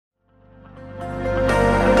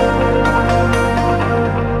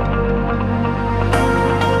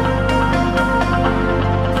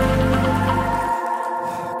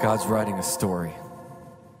a story.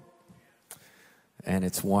 And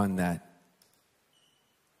it's one that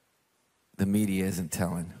the media isn't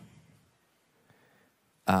telling.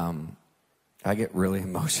 I get really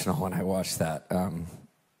emotional when I watch that.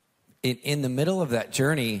 In the middle of that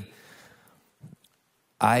journey,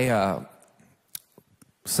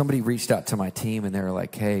 somebody reached out to my team and they were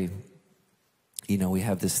like, hey, we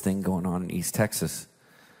have this thing going on in East Texas.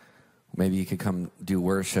 Maybe you could come do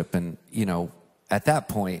worship. And, at that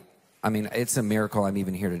point, it's a miracle I'm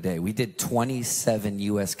even here today. We did 27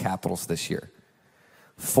 U.S. capitals this year.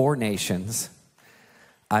 4 nations.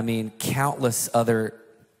 Countless other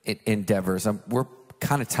endeavors. We're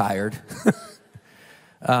kind of tired.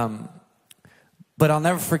 But I'll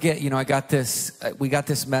never forget, we got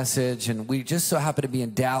this message, and we just so happened to be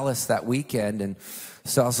in Dallas that weekend. And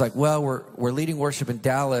so I was like, well, we're leading worship in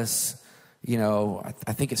Dallas.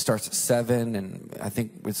 I think it starts at 7, and I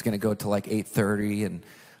think it's going to go to like 8:30. And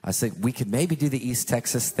I said, we could maybe do the East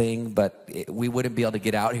Texas thing, but we wouldn't be able to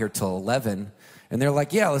get out here till 11. And they're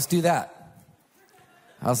like, yeah, let's do that.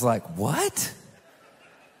 I was like, what?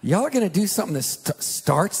 Y'all are going to do something that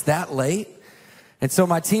starts that late? And so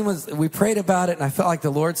my team we prayed about it, and I felt like the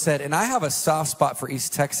Lord said, and I have a soft spot for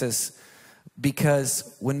East Texas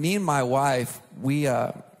because when me and my wife, we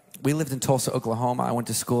lived in Tulsa, Oklahoma. I went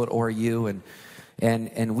to school at ORU,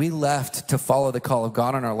 and we left to follow the call of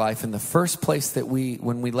God in our life. And the first place that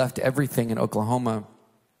when we left everything in Oklahoma,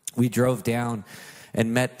 we drove down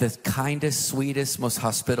and met the kindest, sweetest, most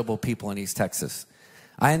hospitable people in East Texas.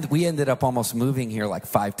 We ended up almost moving here like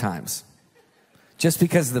 5 times just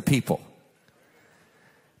because of the people.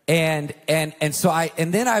 And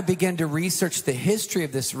then I began to research the history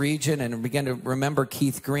of this region and began to remember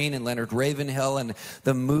Keith Green and Leonard Ravenhill and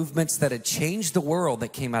the movements that had changed the world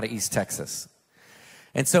that came out of East Texas.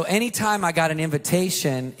 And so anytime I got an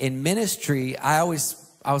invitation in ministry, I was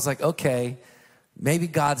like, okay, maybe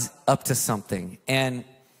God's up to something. And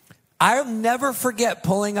I'll never forget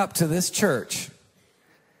pulling up to this church,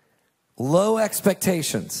 low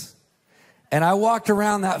expectations. And I walked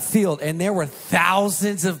around that field, and there were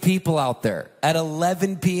thousands of people out there at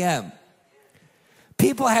 11 p.m.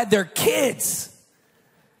 People had their kids.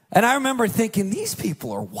 And I remember thinking, these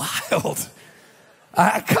people are wild.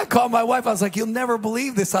 I called my wife. I was like, you'll never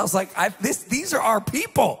believe this. I was like, these are our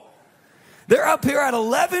people. They're up here at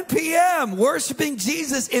 11 p.m. worshiping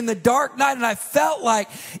Jesus in the dark night. And I felt like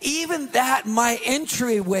even that, my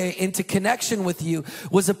entryway into connection with you,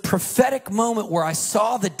 was a prophetic moment where I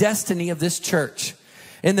saw the destiny of this church.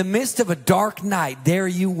 In the midst of a dark night, there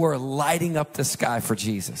you were lighting up the sky for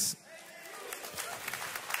Jesus.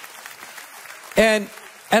 And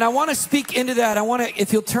I want to speak into that.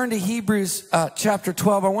 If you'll turn to Hebrews chapter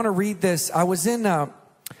 12, I want to read this.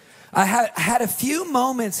 I had a few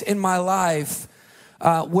moments in my life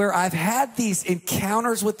where I've had these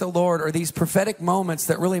encounters with the Lord, or these prophetic moments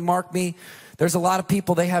that really mark me. There's a lot of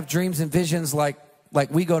people, they have dreams and visions like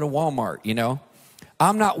we go to Walmart,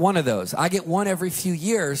 I'm not one of those. I get one every few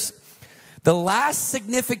years. The last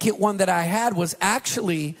significant one that I had was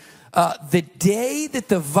actually the day that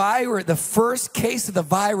the first case of the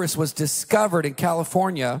virus was discovered in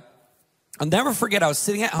California. I'll never forget, I was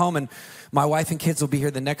sitting at home, and my wife and kids will be here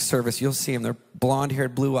the next service. You'll see them. They're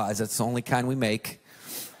blonde-haired, blue eyes. That's the only kind we make.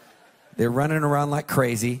 They're running around like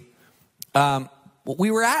crazy. We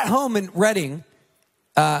were at home in Redding,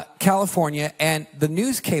 California, and the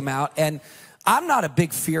news came out. And I'm not a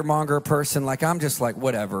big fear-monger person. I'm just like,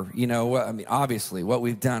 whatever. Obviously, what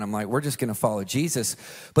we've done, I'm like, we're just going to follow Jesus.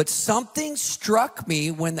 But something struck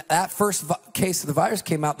me when that first case of the virus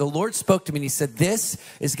came out. The Lord spoke to me, and he said, this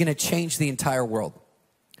is going to change the entire world.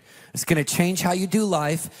 It's going to change how you do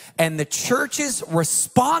life, and the church's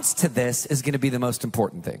response to this is going to be the most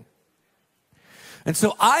important thing. And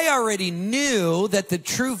so I already knew that the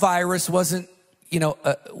true virus wasn't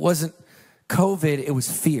COVID, it was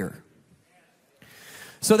fear.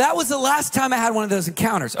 So that was the last time I had one of those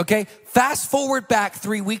encounters, okay? Fast forward back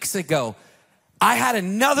 3 weeks ago, I had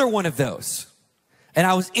another one of those. And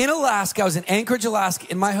I was in Alaska, I was in Anchorage, Alaska,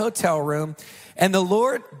 in my hotel room, and the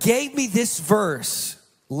Lord gave me this verse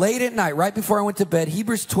late at night, right before I went to bed.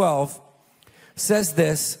 Hebrews 12 says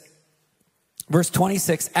this, verse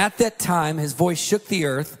 26, at that time his voice shook the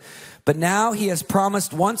earth, but now he has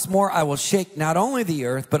promised, once more I will shake not only the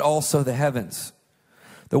earth, but also the heavens.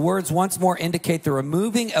 The words once more indicate the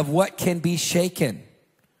removing of what can be shaken.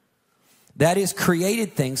 That is,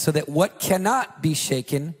 created things, so that what cannot be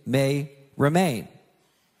shaken may remain.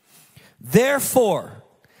 Therefore,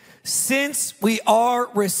 since we are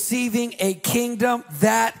receiving a kingdom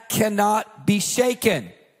that cannot be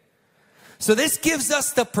shaken. So this gives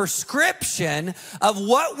us the prescription of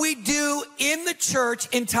what we do in the church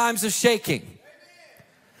in times of shaking.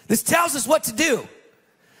 This tells us what to do.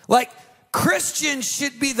 Like, Christians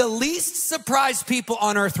should be the least surprised people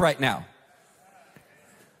on earth right now.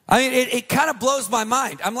 I mean, it kind of blows my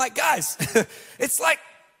mind. I'm like, guys, it's like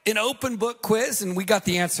an open book quiz and we got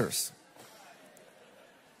the answers.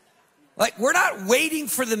 Like, we're not waiting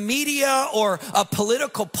for the media or a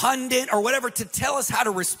political pundit or whatever to tell us how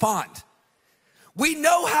to respond. We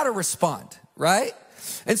know how to respond, right?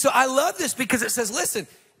 And so I love this because it says, listen,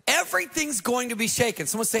 everything's going to be shaken.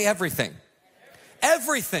 Someone say everything.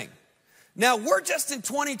 Everything. Now, we're just in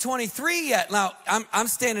 2023 yet. Now, I'm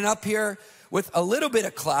standing up here with a little bit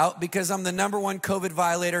of clout because I'm the #1 COVID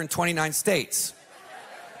violator in 29 states.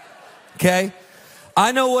 Okay?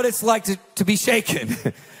 I know what it's like to be shaken.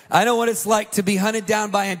 I know what it's like to be hunted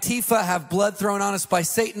down by Antifa, have blood thrown on us by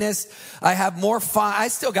Satanists. I have more I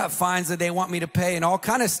still got fines that they want me to pay in all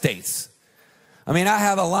kind of states. I mean, I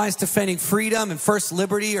have Alliance Defending Freedom and First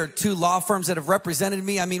Liberty are 2 law firms that have represented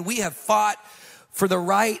me. I mean, we have fought for the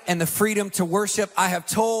right and the freedom to worship. I have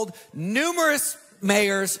told numerous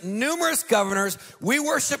mayors, numerous governors, we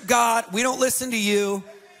worship God, we don't listen to you,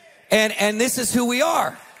 and this is who we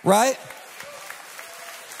are, right?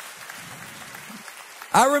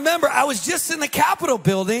 I remember I was just in the Capitol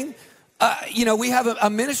building. We have a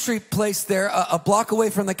ministry place there, a block away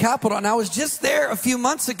from the Capitol. And I was just there a few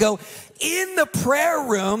months ago in the prayer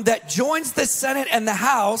room that joins the Senate and the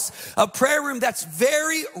House, a prayer room that's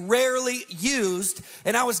very rarely used.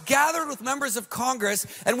 And I was gathered with members of Congress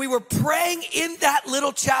and we were praying in that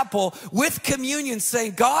little chapel with communion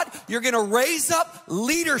saying, God, you're going to raise up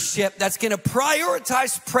leadership that's going to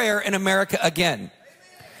prioritize prayer in America again.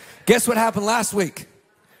 Guess what happened last week?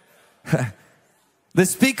 The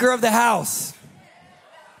Speaker of the House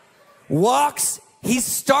he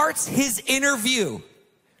starts his interview,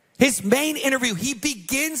 his main interview. He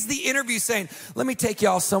begins the interview saying, let me take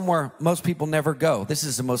y'all somewhere most people never go. This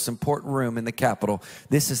is the most important room in the Capitol.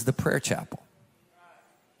 This is the prayer chapel.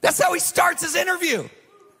 That's how he starts his interview.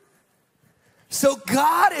 So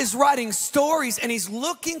God is writing stories and he's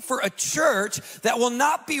looking for a church that will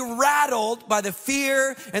not be rattled by the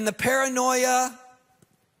fear and the paranoia.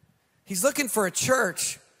 He's looking for a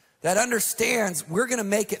church that understands we're going to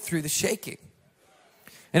make it through the shaking.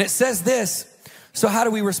 And it says this, so how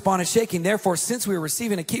do we respond to shaking? Therefore, since we are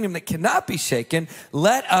receiving a kingdom that cannot be shaken,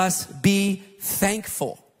 let us be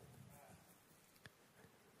thankful.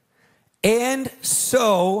 And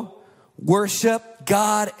so worship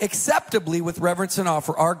God acceptably with reverence and awe,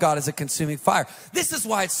 for our God is a consuming fire. This is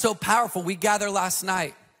why it's so powerful. We gathered last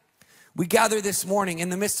night. We gathered this morning in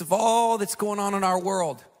the midst of all that's going on in our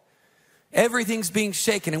world. Everything's being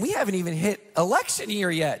shaken, and we haven't even hit election year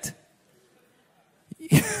yet.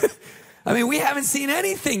 I mean, we haven't seen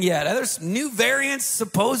anything yet. There's new variants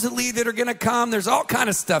supposedly that are going to come. There's all kind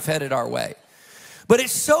of stuff headed our way. But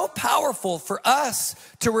it's so powerful for us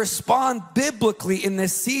to respond biblically in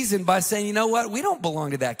this season by saying, you know what? We don't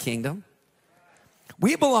belong to that kingdom.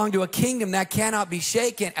 We belong to a kingdom that cannot be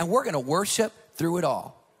shaken, and we're going to worship through it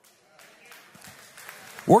all.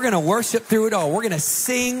 We're going to worship through it all. We're going to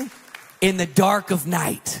sing in the dark of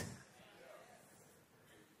night.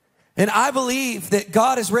 And I believe that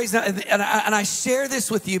God is raising up, and I share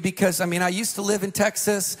this with you because, I mean, I used to live in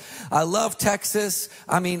Texas. I love Texas.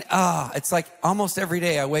 I mean, it's like almost every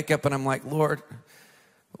day I wake up and I'm like, Lord,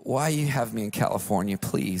 why you have me in California,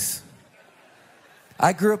 please?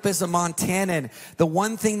 I grew up as a Montanan. The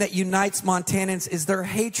one thing that unites Montanans is their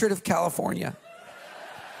hatred of California.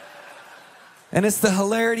 And it's the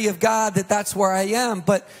hilarity of God that that's where I am.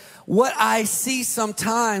 But what I see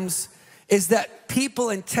sometimes is that people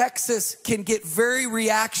in Texas can get very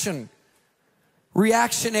reactionary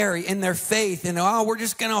in their faith. And, we're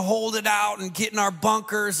just going to hold it out and get in our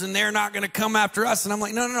bunkers and they're not going to come after us. And I'm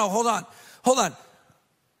like, no, hold on.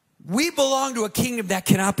 We belong to a kingdom that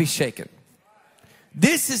cannot be shaken.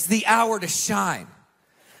 This is the hour to shine.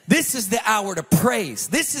 This is the hour to praise.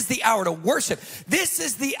 This is the hour to worship. This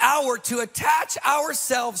is the hour to attach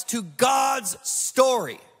ourselves to God's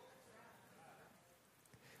story.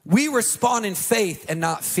 We respond in faith and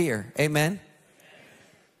not fear. Amen.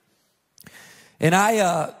 And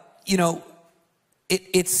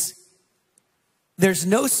there's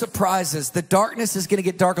no surprises. The darkness is going to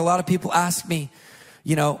get dark. A lot of people ask me,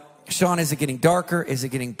 Sean, is it getting darker? Is it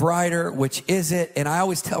getting brighter? Which is it? And I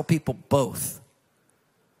always tell people both.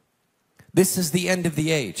 This is the end of the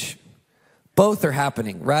age. Both are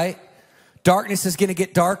happening, right? Darkness is going to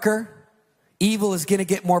get darker. Evil is going to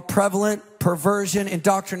get more prevalent. Perversion,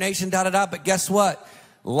 indoctrination, But guess what?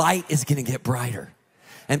 Light is going to get brighter.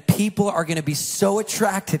 And people are going to be so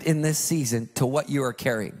attracted in this season to what you are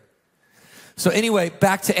carrying. So anyway,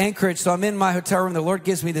 back to Anchorage. So I'm in my hotel room. The Lord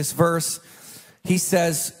gives me this verse. He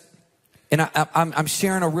says, and I'm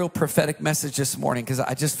sharing a real prophetic message this morning because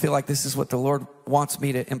I just feel like this is what the Lord wants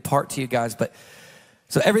me to impart to you guys. But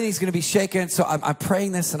so everything's going to be shaken. So I'm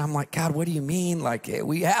praying this and I'm like, God, what do you mean? Like,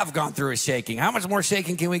 we have gone through a shaking. How much more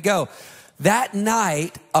shaking can we go? That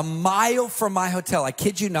night, a mile from my hotel, I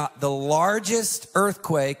kid you not, the largest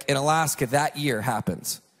earthquake in Alaska that year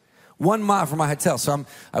happens. 1 mile from my hotel. So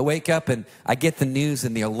I wake up and I get the news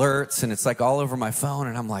and the alerts and it's like all over my phone.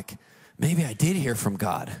 And I'm like, maybe I did hear from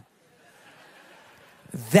God.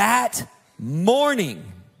 That morning,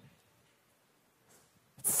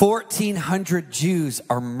 1,400 Jews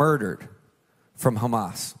are murdered from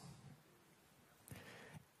Hamas.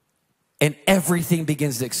 And everything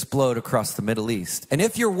begins to explode across the Middle East. And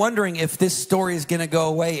if you're wondering if this story is going to go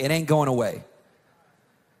away, it ain't going away.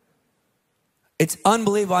 It's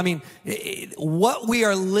unbelievable. I mean, what we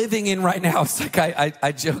are living in right now, it's like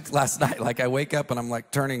I joked last night, like I wake up and I'm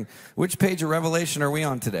like turning, which page of Revelation are we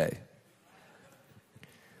on today?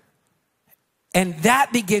 And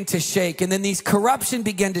that began to shake, and then these corruption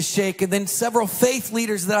began to shake, and then several faith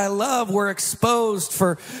leaders that I love were exposed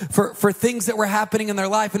for things that were happening in their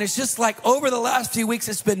life. And it's just like over the last few weeks,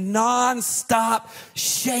 it's been nonstop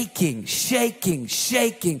shaking, shaking,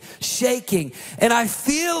 shaking, shaking. And I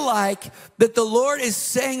feel like that the Lord is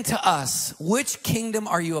saying to us, which kingdom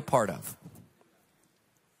are you a part of?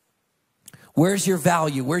 Where's your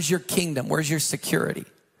value? Where's your kingdom? Where's your security?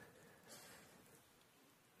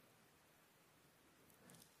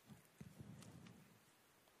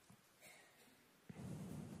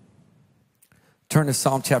 Turn to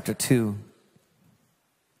Psalm chapter 2. I'm going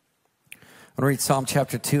to read Psalm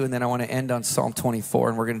chapter 2, and then I want to end on Psalm 24,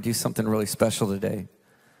 and we're going to do something really special today.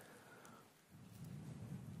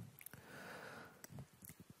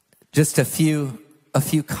 Just a few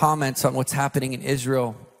comments on what's happening in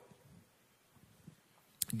Israel.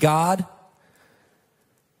 God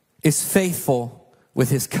is faithful with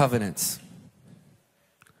his covenants.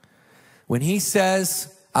 When he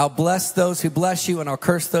says, I'll bless those who bless you and I'll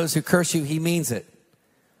curse those who curse you, he means it.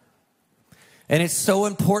 And it's so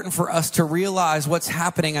important for us to realize what's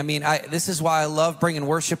happening. I mean, this is why I love bringing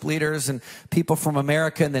worship leaders and people from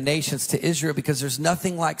America and the nations to Israel, because there's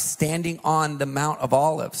nothing like standing on the Mount of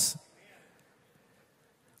Olives.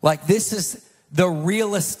 Like, this is the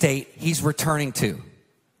real estate he's returning to.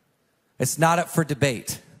 It's not up for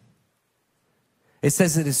debate. It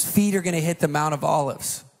says that his feet are going to hit the Mount of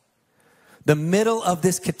Olives. The middle of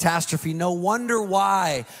this catastrophe. No wonder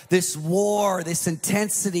why this war, this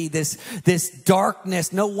intensity, this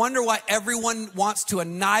darkness, no wonder why everyone wants to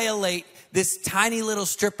annihilate this tiny little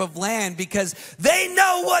strip of land, because they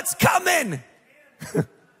know what's coming.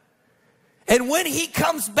 And when he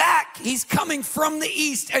comes back, he's coming from the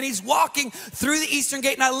east and he's walking through the eastern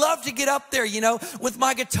gate. And I love to get up there, with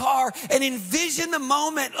my guitar and envision the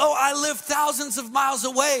moment. Oh, I live thousands of miles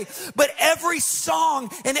away. But every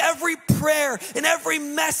song and every prayer and every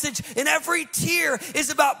message and every tear is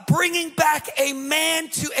about bringing back a man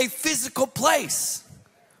to a physical place.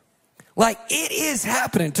 Like, it is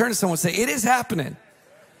happening. Turn to someone and say, it is happening.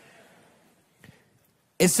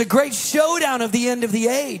 It's the great showdown of the end of the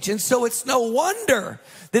age. And so it's no wonder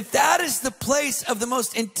that is the place of the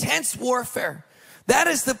most intense warfare. That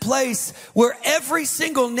is the place where every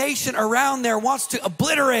single nation around there wants to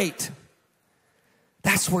obliterate.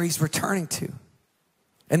 That's where he's returning to.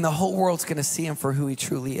 And the whole world's going to see him for who he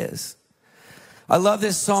truly is. I love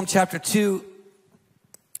this Psalm chapter 2.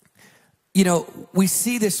 We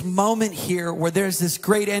see this moment here where there's this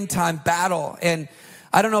great end time battle. And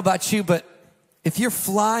I don't know about you, but if you're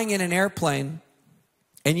flying in an airplane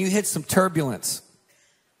and you hit some turbulence,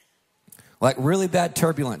 like really bad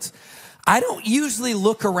turbulence, I don't usually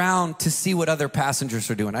look around to see what other passengers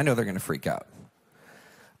are doing. I know they're going to freak out.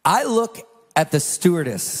 I look at the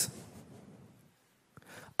stewardess.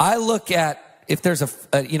 I look at if there's a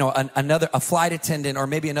flight attendant or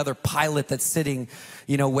maybe another pilot that's sitting,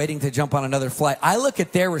 waiting to jump on another flight. I look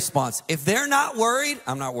at their response. If they're not worried,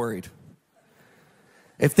 I'm not worried.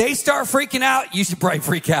 If they start freaking out, you should probably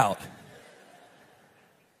freak out.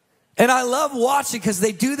 And I love watching because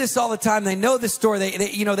they do this all the time. They know the story.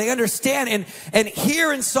 They understand. And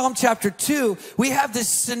here in Psalm chapter 2, we have this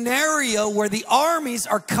scenario where the armies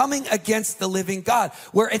are coming against the living God,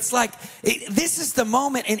 where it's like, this is the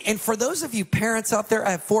moment. And for those of you parents out there,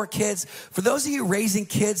 I have 4 kids. For those of you raising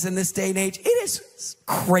kids in this day and age, it is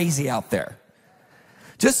crazy out there.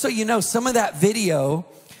 Just so you know, some of that video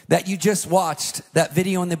that you just watched, that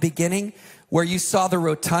video in the beginning, where you saw the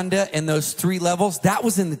rotunda and those 3 levels, that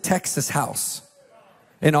was in the Texas house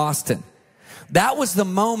in Austin. That was the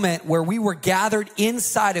moment where we were gathered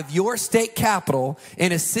inside of your state capitol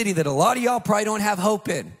in a city that a lot of y'all probably don't have hope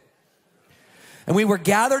in. And we were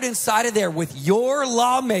gathered inside of there with your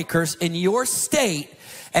lawmakers in your state,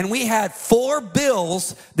 and we had 4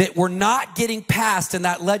 bills that were not getting passed in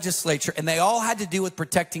that legislature, and they all had to do with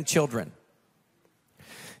protecting children.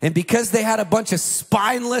 And because they had a bunch of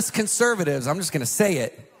spineless conservatives, I'm just going to say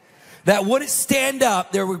it, that wouldn't stand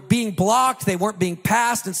up, they were being blocked, they weren't being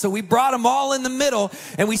passed, and so we brought them all in the middle,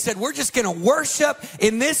 and we said, we're just going to worship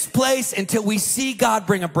in this place until we see God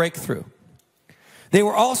bring a breakthrough. They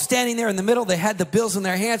were all standing there in the middle. They had the bills in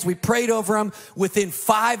their hands. We prayed over them. Within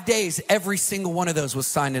 5 days, every single one of those was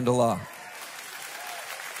signed into law.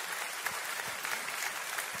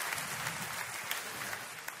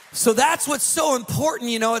 So that's what's so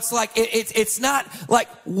important, you know. It's like, it's not like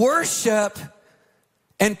worship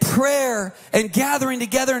and prayer and gathering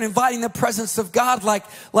together and inviting the presence of God.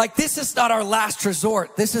 Like this is not our last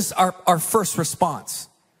resort. This is our first response.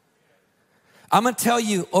 I'm going to tell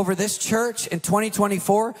you, over this church in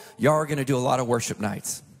 2024, y'all are going to do a lot of worship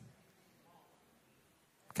nights.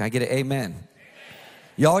 Can I get an amen?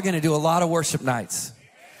 Y'all are going to do a lot of worship nights.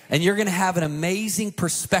 And you're going to have an amazing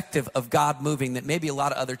perspective of God moving that maybe a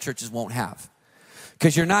lot of other churches won't have.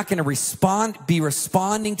 Because you're not going to be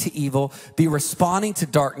responding to evil, be responding to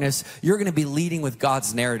darkness. You're going to be leading with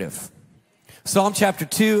God's narrative. Psalm chapter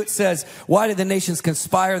 2, it says, why did the nations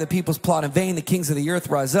conspire? The peoples plot in vain. The kings of the earth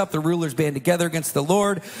rise up. The rulers band together against the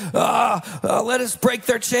Lord. Let us break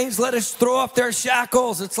their chains. Let us throw off their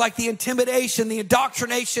shackles. It's like the intimidation, the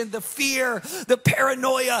indoctrination, the fear, the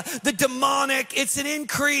paranoia, the demonic. It's an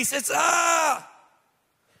increase. I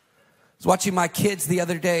was watching my kids the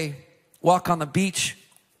other day walk on the beach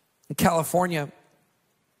in California.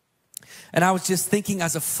 And I was just thinking,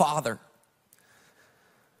 as a father,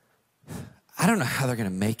 I don't know how they're going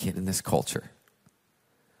to make it in this culture.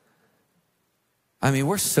 I mean,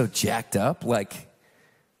 we're so jacked up. Like,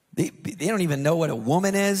 they don't even know what a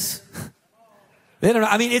woman is. They don't know.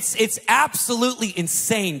 I mean, it's absolutely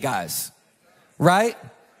insane, guys. Right?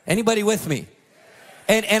 Anybody with me?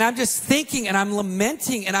 And I'm just thinking, and I'm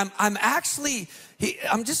lamenting, and I'm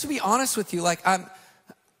just to be honest with you, like,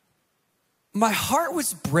 my heart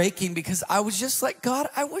was breaking because I was just like, God,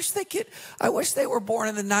 I wish they were born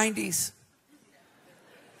in the 90s.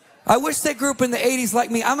 I wish they grew up in the 80s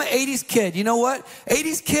like me. I'm an 80s kid. You know what?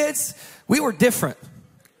 80s kids, we were different.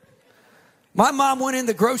 My mom went in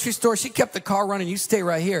the grocery store. She kept the car running. You stay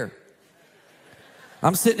right here.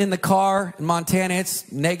 I'm sitting in the car in Montana.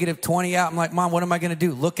 It's negative 20 out. I'm like, Mom, what am I going to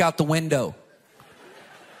do? Look out the window.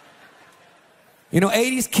 You know,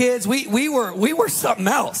 80s kids, we were something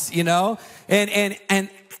else, you know? And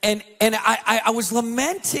I was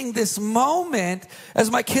lamenting this moment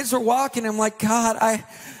as my kids were walking. I'm like, God,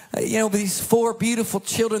 these 4 beautiful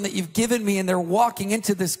children that you've given me, and they're walking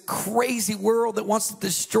into this crazy world that wants to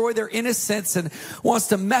destroy their innocence and wants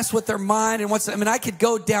to mess with their mind and I could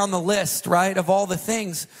go down the list, right, of all the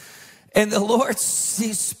things. And the Lord,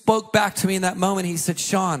 he spoke back to me in that moment. He said,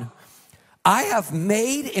 Sean, I have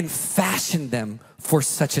made and fashioned them for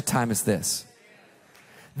such a time as this.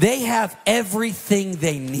 They have everything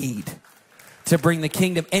they need to bring the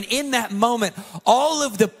kingdom. And in that moment, all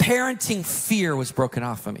of the parenting fear was broken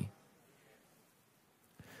off of me.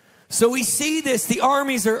 So we see this, the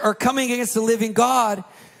armies are coming against the living God,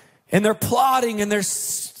 and they're plotting and they're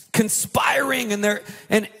conspiring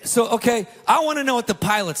and so, okay, I want to know what the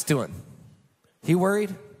pilot's doing. He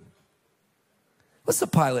worried? What's the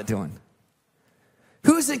pilot doing?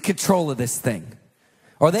 Who's in control of this thing?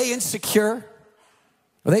 Are they insecure?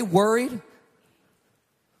 Are they worried?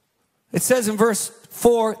 It says in verse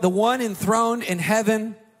 4, the one enthroned in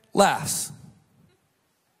heaven laughs.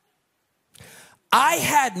 I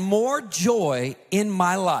had more joy in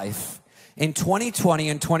my life in 2020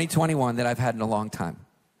 and 2021 than I've had in a long time.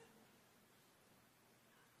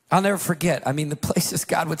 I'll never forget. I mean, the places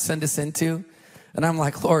God would send us into. And I'm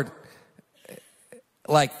like, Lord,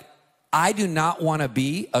 like, I do not want to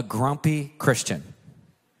be a grumpy Christian.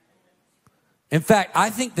 In fact, I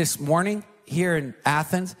think this morning here in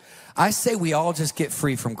Athens, I say we all just get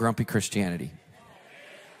free from grumpy Christianity.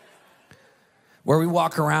 Where we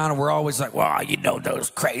walk around and we're always like, well, you know, those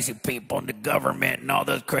crazy people in the government and all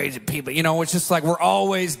those crazy people. You know, it's just like we're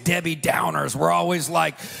always Debbie Downers. We're always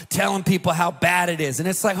like telling people how bad it is. And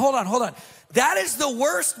it's like, hold on. That is the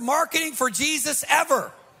worst marketing for Jesus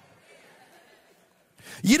ever.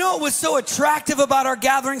 You know what was so attractive about our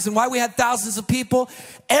gatherings and why we had thousands of people?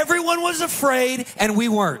 Everyone was afraid and we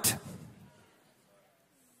weren't.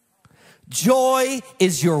 Joy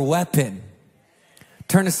is your weapon.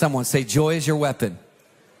 Turn to someone, say, joy is your weapon.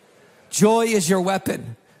 Joy is your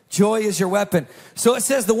weapon. Joy is your weapon. So it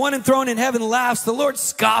says, the one enthroned in heaven laughs. The Lord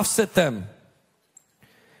scoffs at them.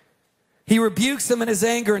 He rebukes them in his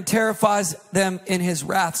anger and terrifies them in his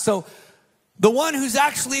wrath. So the one who's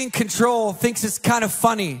actually in control thinks it's kind of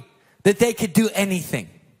funny that they could do anything.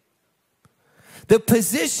 The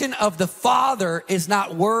position of the Father is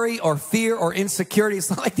not worry or fear or insecurity. It's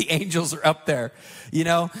not like the angels are up there, you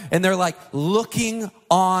know, and they're like looking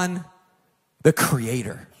on the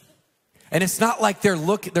Creator. And it's not like they're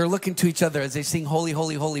looking to each other as they sing, holy,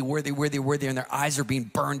 holy, holy, worthy, worthy, worthy, and their eyes are being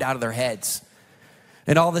burned out of their heads.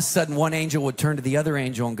 And all of a sudden, one angel would turn to the other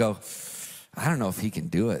angel and go, I don't know if he can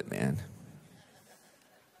do it, man.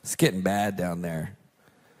 It's getting bad down there.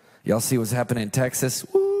 Y'all see what's happening in Texas?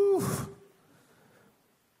 Woo!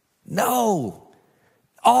 No.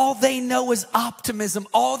 All they know is optimism.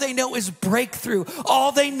 All they know is breakthrough.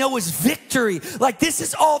 All they know is victory. Like, this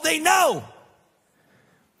is all they know.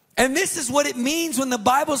 And this is what it means when the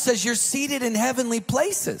Bible says you're seated in heavenly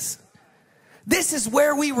places. This is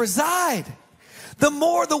where we reside. The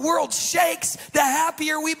more the world shakes, the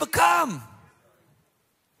happier we become.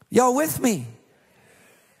 Y'all with me?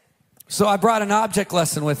 So I brought an object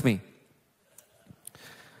lesson with me.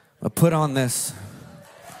 I'll put on this.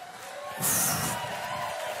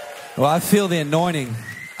 Well, I feel the anointing.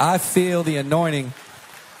 I feel the anointing.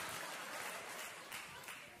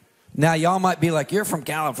 Now, y'all might be like, you're from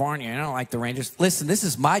California. I don't like the Rangers. Listen, this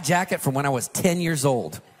is my jacket from when I was 10 years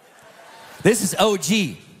old. This is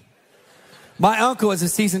OG. My uncle was a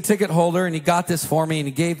season ticket holder, and he got this for me, and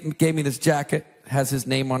he gave me this jacket. It has his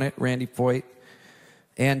name on it, Randy Feucht.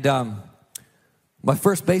 And my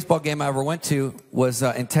first baseball game I ever went to was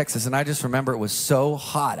in Texas, and I just remember it was so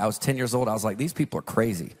hot. I was 10 years old. I was like, these people are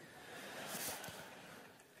crazy.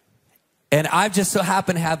 And I just so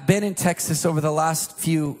happen to have been in Texas over the last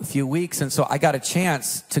few weeks, and so I got a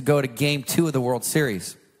chance to go to Game 2 of the World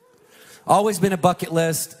Series. Always been a bucket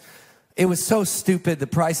list. It was so stupid, the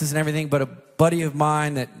prices and everything, but a buddy of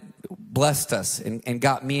mine that blessed us and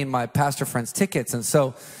got me and my pastor friends tickets. And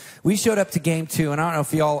so we showed up to Game 2, and I don't know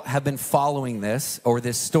if y'all have been following this or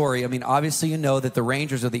this story. I mean, obviously you know that the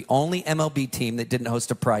Rangers are the only MLB team that didn't host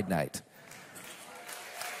a Pride Night.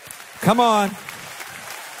 Come on.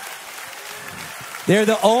 They're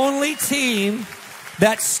the only team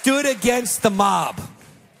that stood against the mob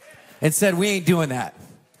and said, we ain't doing that.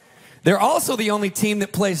 They're also the only team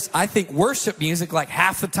that plays, I think, worship music like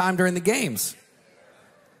half the time during the games.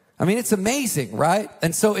 I mean, it's amazing, right?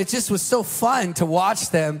 And so it just was so fun to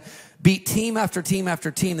watch them beat team after team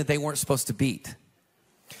after team that they weren't supposed to beat.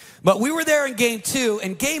 But we were there in Game 2,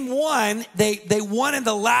 and Game 1, they won in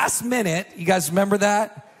the last minute. You guys remember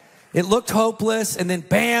that? It looked hopeless, and then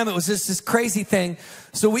bam, it was just this crazy thing.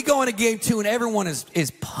 So we go into Game 2, and everyone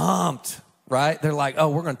is pumped, right? They're like, oh,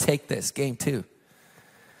 we're going to take this, Game 2.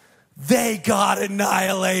 They got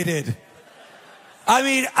annihilated. I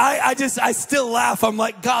mean, I still laugh. I'm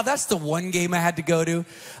like, God, that's the one game I had to go to.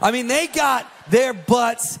 I mean, they got their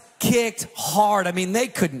butts kicked hard. I mean, they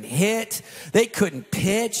couldn't hit. They couldn't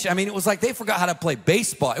pitch. I mean, it was like they forgot how to play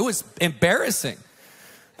baseball. It was embarrassing.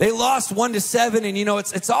 They lost 1-7, and you know,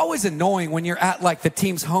 it's always annoying when you're at like the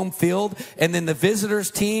team's home field, and then the visitors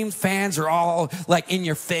team fans are all like in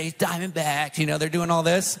your face, Diamondbacks, you know, they're doing all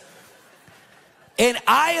this. And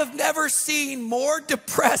I have never seen more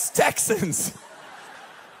depressed Texans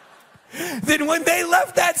than when they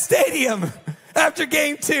left that stadium after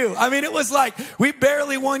Game 2. I mean, it was like we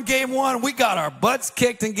barely won Game 1. We got our butts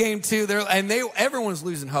kicked in Game 2. Everyone's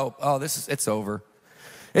losing hope. Oh, it's over.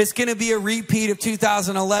 It's going to be a repeat of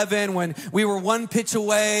 2011 when we were one pitch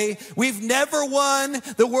away. We've never won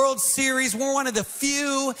the World Series. We're one of the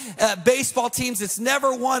few baseball teams that's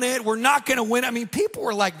never won it. We're not going to win. I mean, people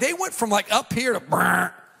were like, they went from like up here to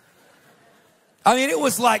brr. I mean, it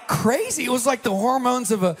was like crazy. It was like the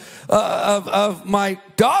hormones of my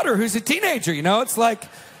daughter who's a teenager, you know? It's like,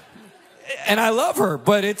 and I love her,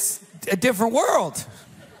 but it's a different world.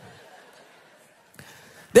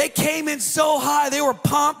 They came in so high. They were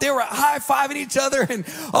pumped. They were high-fiving each other. And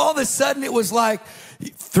all of a sudden, it was like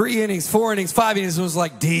 3 innings, 4 innings, 5 innings. It was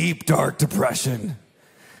like deep, dark depression.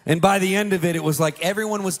 And by the end of it, it was like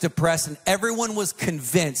everyone was depressed and everyone was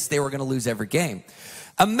convinced they were going to lose every game.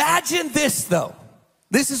 Imagine this, though.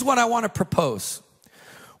 This is what I want to propose.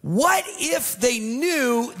 What if they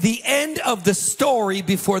knew the end of the story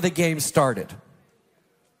before the game started?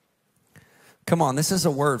 Come on, this is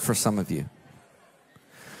a word for some of you.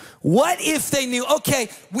 What if they knew, okay,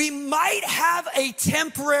 we might have a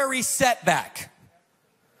temporary setback.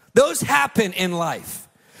 Those happen in life.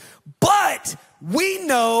 But we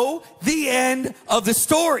know the end of the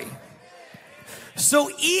story. So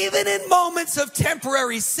even in moments of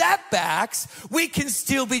temporary setbacks, we can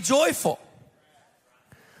still be joyful.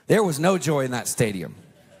 There was no joy in that stadium.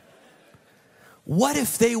 What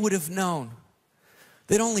if they would have known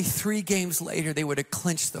that only 3 games later they would have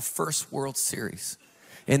clinched the first World Series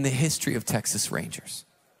in the history of Texas Rangers?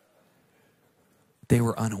 They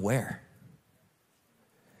were unaware.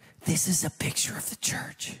 This is a picture of the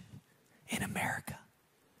church in America.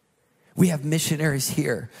 We have missionaries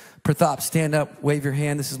here. Prathap, stand up, wave your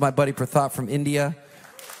hand. This is my buddy Prathap from India.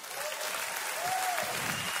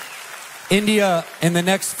 India, in the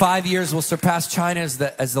next 5 years, will surpass China as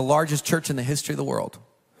the largest church in the history of the world.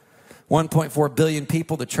 1.4 billion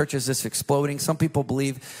people. The church is just exploding. Some people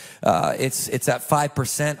believe it's at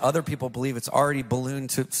 5%. Other people believe it's already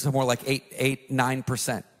ballooned to somewhere like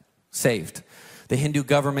 9% saved. The Hindu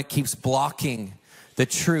government keeps blocking the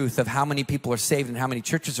truth of how many people are saved and how many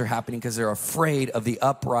churches are happening because they're afraid of the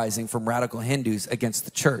uprising from radical Hindus against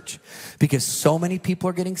the church. Because so many people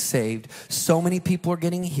are getting saved, so many people are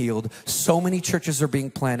getting healed, so many churches are being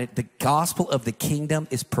planted. The gospel of the kingdom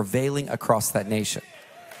is prevailing across that nation.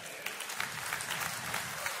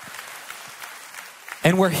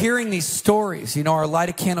 And we're hearing these stories. You know, our Light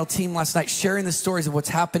a Candle team last night sharing the stories of what's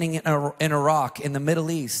happening in Iraq, in the Middle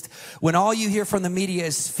East. When all you hear from the media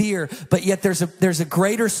is fear, but yet there's a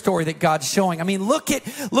greater story that God's showing. I mean, look at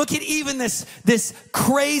even this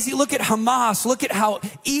crazy, look at Hamas, look at how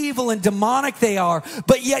evil and demonic they are.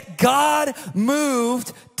 But yet God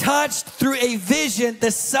moved, touched through a vision. The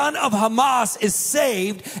son of Hamas is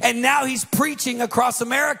saved, and now he's preaching across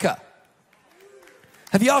America.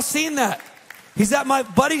 Have y'all seen that? He's at my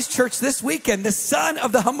buddy's church this weekend, the son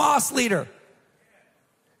of the Hamas leader.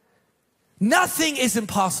 Nothing is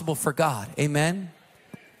impossible for God. Amen.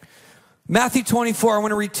 Matthew 24, I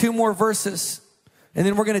want to read 2 more verses, and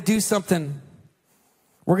then we're going to do something.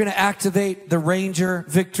 We're going to activate the Ranger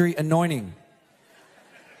Victory anointing.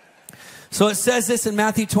 So it says this in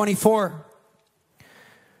Matthew 24.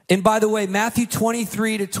 And by the way, Matthew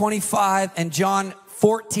 23 to 25 and John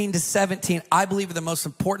 14 to 17, I believe are the most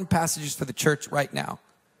important passages for the church right now.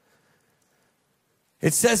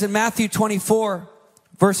 It says in Matthew 24,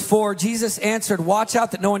 verse 4, Jesus answered, "Watch out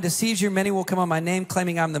that no one deceives you. Many will come on my name,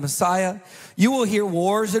 claiming I'm the Messiah. You will hear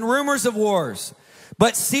wars and rumors of wars,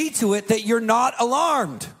 but see to it that you're not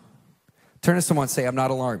alarmed." Turn to someone and say, "I'm not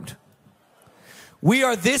alarmed." We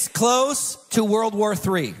are this close to World War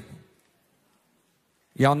III.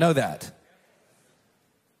 Y'all know that.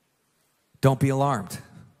 Don't be alarmed.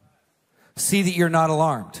 See that you're not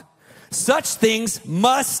alarmed. Such things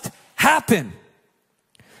must happen.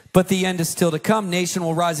 But the end is still to come. Nation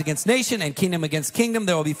will rise against nation and kingdom against kingdom.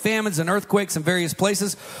 There will be famines and earthquakes in various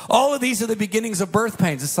places. All of these are the beginnings of birth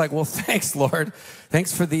pains. It's like, well, thanks, Lord.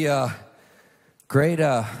 Thanks for the great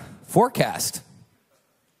forecast.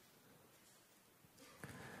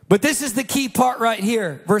 But this is the key part right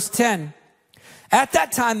here. Verse 10. At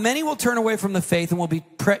that time, many will turn away from the faith and will be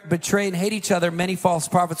betrayed and hate each other. Many false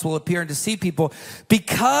prophets will appear and deceive people.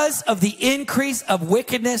 Because of the increase of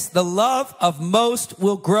wickedness, the love of most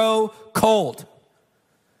will grow cold.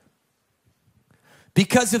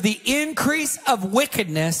 Because of the increase of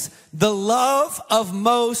wickedness, the love of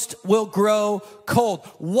most will grow cold.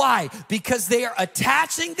 Why? Because they are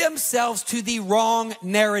attaching themselves to the wrong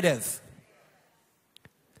narrative.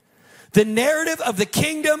 The narrative of the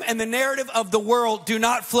kingdom and the narrative of the world do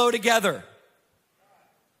not flow together.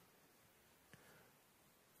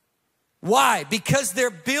 Why? Because they're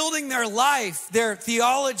building their life, their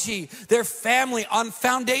theology, their family on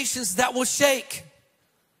foundations that will shake.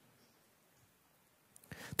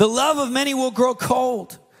 The love of many will grow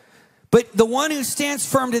cold, but the one who stands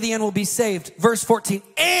firm to the end will be saved. Verse 14,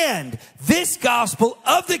 and this gospel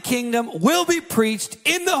of the kingdom will be preached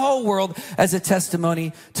in the whole world as a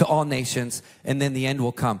testimony to all nations, and then the end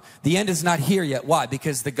will come. The end is not here yet. Why?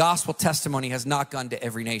 Because the gospel testimony has not gone to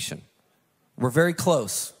every nation. We're very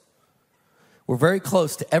close. We're very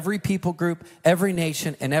close to every people group, every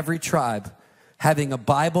nation, and every tribe having a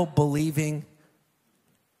Bible-believing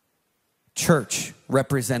church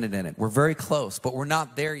represented in it. We're very close, but we're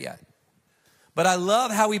not there yet. But I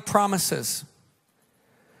love how he promises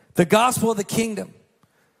the gospel of the kingdom.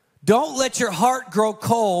 Don't let your heart grow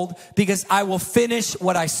cold, because I will finish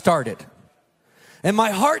what I started. And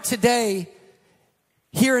my heart today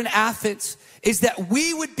here in Athens is that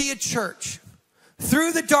we would be a church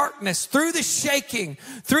through the darkness, through the shaking,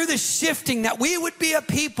 through the shifting, that we would be a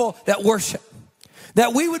people that worship.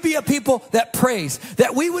 That we would be a people that praise.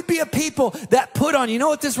 That we would be a people that put on. You know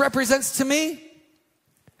what this represents to me?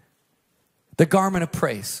 The garment of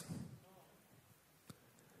praise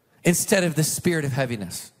instead of the spirit of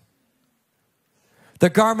heaviness.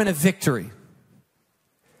 The garment of victory.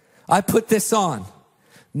 I put this on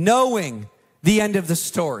knowing the end of the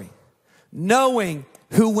story, knowing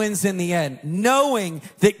who wins in the end, knowing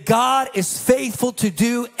that God is faithful to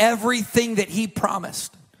do everything that he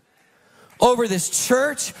promised over this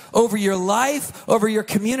church, over your life, over your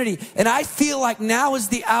community. And I feel like now is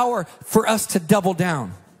the hour for us to double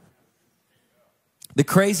down. The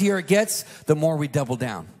crazier it gets, the more we double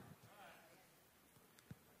down.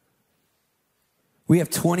 We have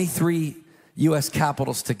 23 U.S.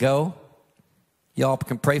 capitals to go. Y'all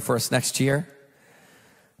can pray for us next year.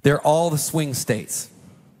 They're all the swing states.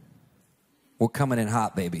 We're coming in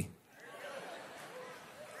hot, baby.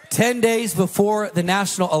 10 days before the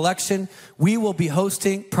national election, we will be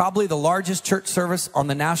hosting probably the largest church service on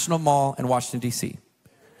the National Mall in Washington, D.C.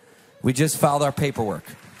 We just filed our paperwork.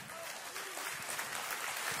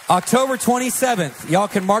 October 27th, y'all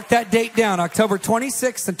can mark that date down, October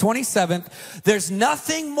 26th and 27th. There's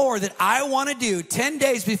nothing more that I want to do 10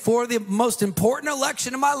 days before the most important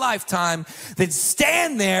election of my lifetime than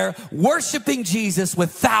stand there worshiping Jesus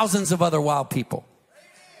with thousands of other wild people.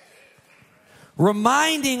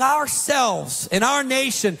 Reminding ourselves and our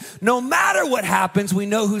nation, no matter what happens, we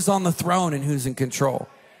know who's on the throne and who's in control.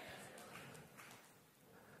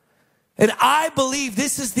 And I believe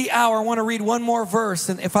this is the hour. I want to read one more verse.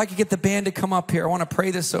 And if I could get the band to come up here, I want to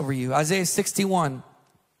pray this over you. Isaiah 61.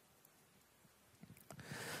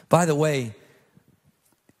 By the way,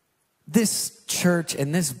 this church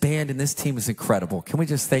and this band and this team is incredible. Can we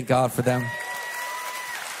just thank God for them?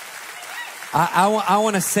 I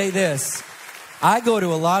want to say this. I go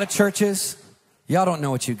to a lot of churches. Y'all don't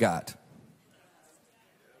know what you got.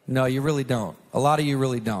 No, you really don't. A lot of you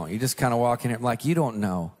really don't. You just kind of walk in here like, you don't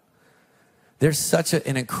know. There's such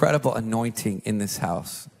an incredible anointing in this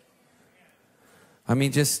house. I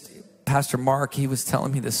mean, just Pastor Mark, he was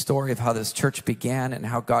telling me the story of how this church began and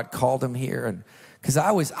how God called him here. And because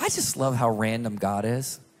I just love how random God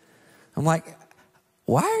is. I'm like,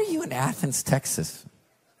 why are you in Athens, Texas?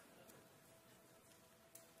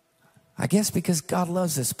 I guess because God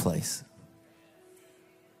loves this place.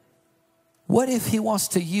 What if he wants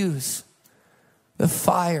to use the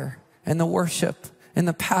fire and the worship and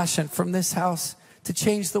the passion from this house to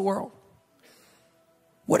change the world?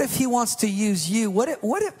 What if he wants to use you? What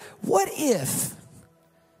if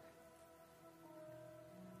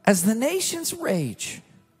as the nations rage,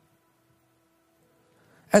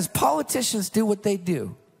 as politicians do what they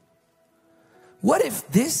do, what if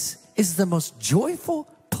this is the most joyful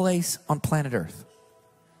place on planet Earth?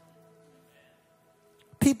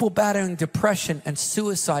 People battling depression and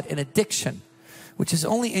suicide and addiction, which is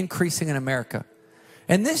only increasing in America.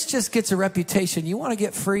 And this just gets a reputation. You want to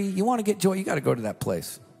get free, you want to get joy, you got to go to that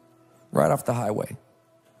place right off the highway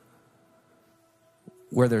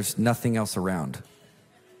where there's nothing else around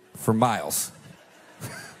for miles.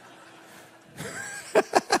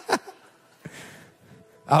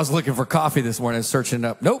 I was looking for coffee this morning, searching it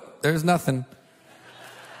up. Nope, there's nothing.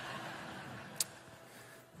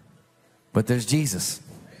 But there's Jesus.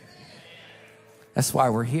 That's why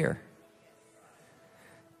we're here.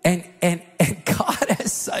 And God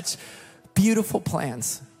has such beautiful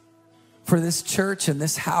plans for this church and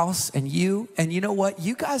this house and you. And you know what?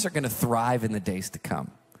 You guys are going to thrive in the days to come.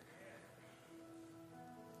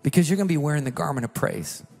 Because you're going to be wearing the garment of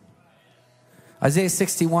praise. Isaiah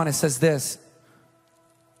 61, it says this.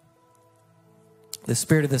 The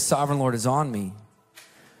Spirit of the Sovereign Lord is on me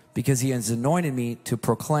because he has anointed me to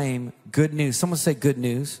proclaim good news. Someone say good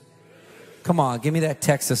news. Come on, give me that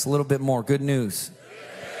Texas a little bit more. Good news.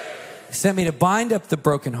 He sent me to bind up the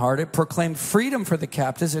brokenhearted, proclaim freedom for the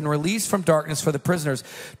captives, and release from darkness for the prisoners,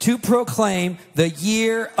 to proclaim the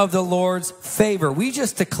year of the Lord's favor. We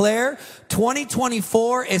just declare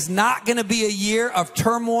 2024 is not going to be a year of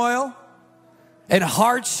turmoil and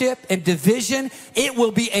hardship and division. It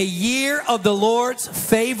will be a year of the Lord's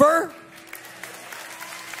favor.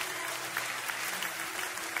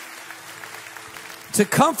 To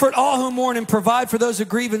comfort all who mourn and provide for those who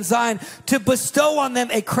grieve in Zion, to bestow on them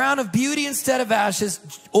a crown of beauty instead of ashes,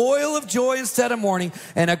 oil of joy instead of mourning,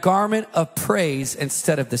 and a garment of praise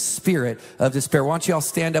instead of the spirit of despair. Why don't you all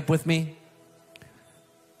stand up with me?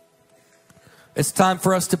 It's time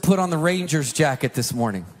for us to put on the Rangers jacket this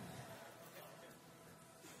morning.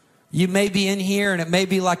 You may be in here and it may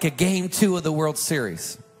be like a game 2 of the World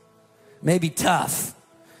Series. May be tough.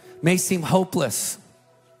 May seem hopeless.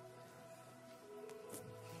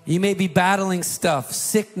 You may be battling stuff,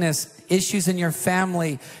 sickness, issues in your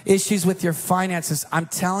family, issues with your finances. I'm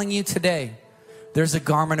telling you today, there's a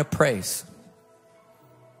garment of praise.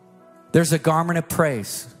 There's a garment of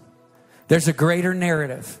praise. There's a greater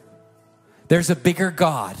narrative. There's a bigger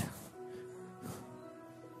God.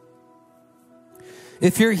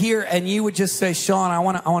 If you're here and you would just say, Sean, I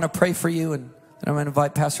want to pray for you, and I'm going to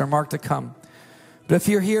invite Pastor Mark to come. But if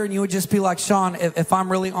you're here and you would just be like, Sean, if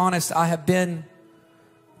I'm really honest, I have been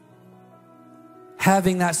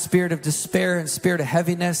having that spirit of despair and spirit of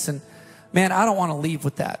heaviness, and man, I don't want to leave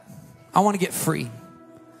with that. I want to get free.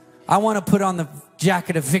 I want to put on the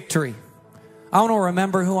jacket of victory. I want to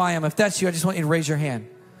remember who I am. If that's you, I just want you to raise your hand.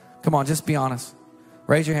 Come on, just be honest.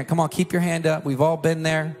 Raise your hand. Come on, keep your hand up. We've all been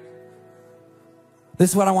there.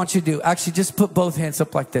 This is what I want you to do. Actually, just put both hands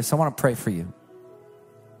up like this. I want to pray for you.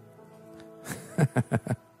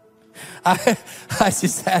 I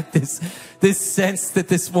just had this sense that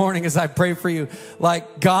this morning as I pray for you,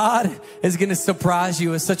 like God is going to surprise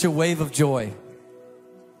you with such a wave of joy.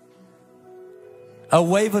 A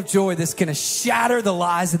wave of joy that's going to shatter the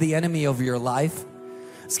lies of the enemy over your life.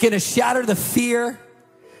 It's going to shatter the fear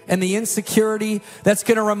and the insecurity. That's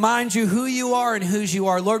going to remind you who you are and whose you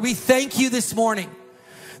are. Lord, we thank you this morning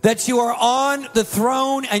that you are on the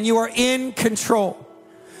throne and you are in control.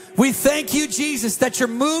 We thank you, Jesus, that you're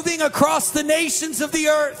moving across the nations of the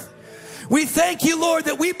earth. We thank you, Lord,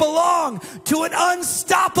 that we belong to an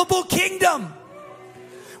unstoppable kingdom.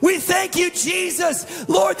 We thank you, Jesus,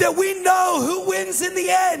 Lord, that we know who wins in the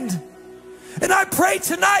end. And I pray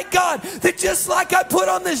tonight, God, that just like I put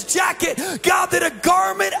on this jacket, God, that a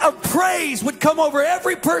garment of praise would come over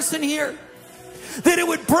every person here. That it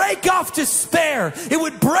would break off despair. It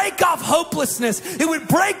would break off hopelessness. It would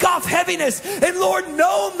break off heaviness. And Lord,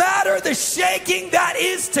 no matter the shaking that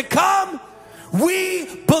is to come,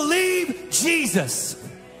 we believe Jesus.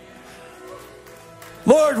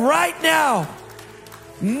 Lord, right now,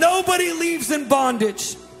 nobody leaves in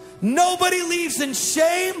bondage. Nobody leaves in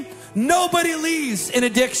shame. Nobody leaves in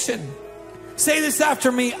addiction. Say this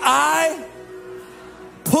after me. I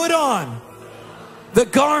put on the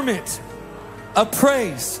garment of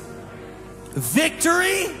praise.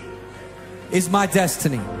 Victory is my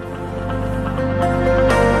destiny.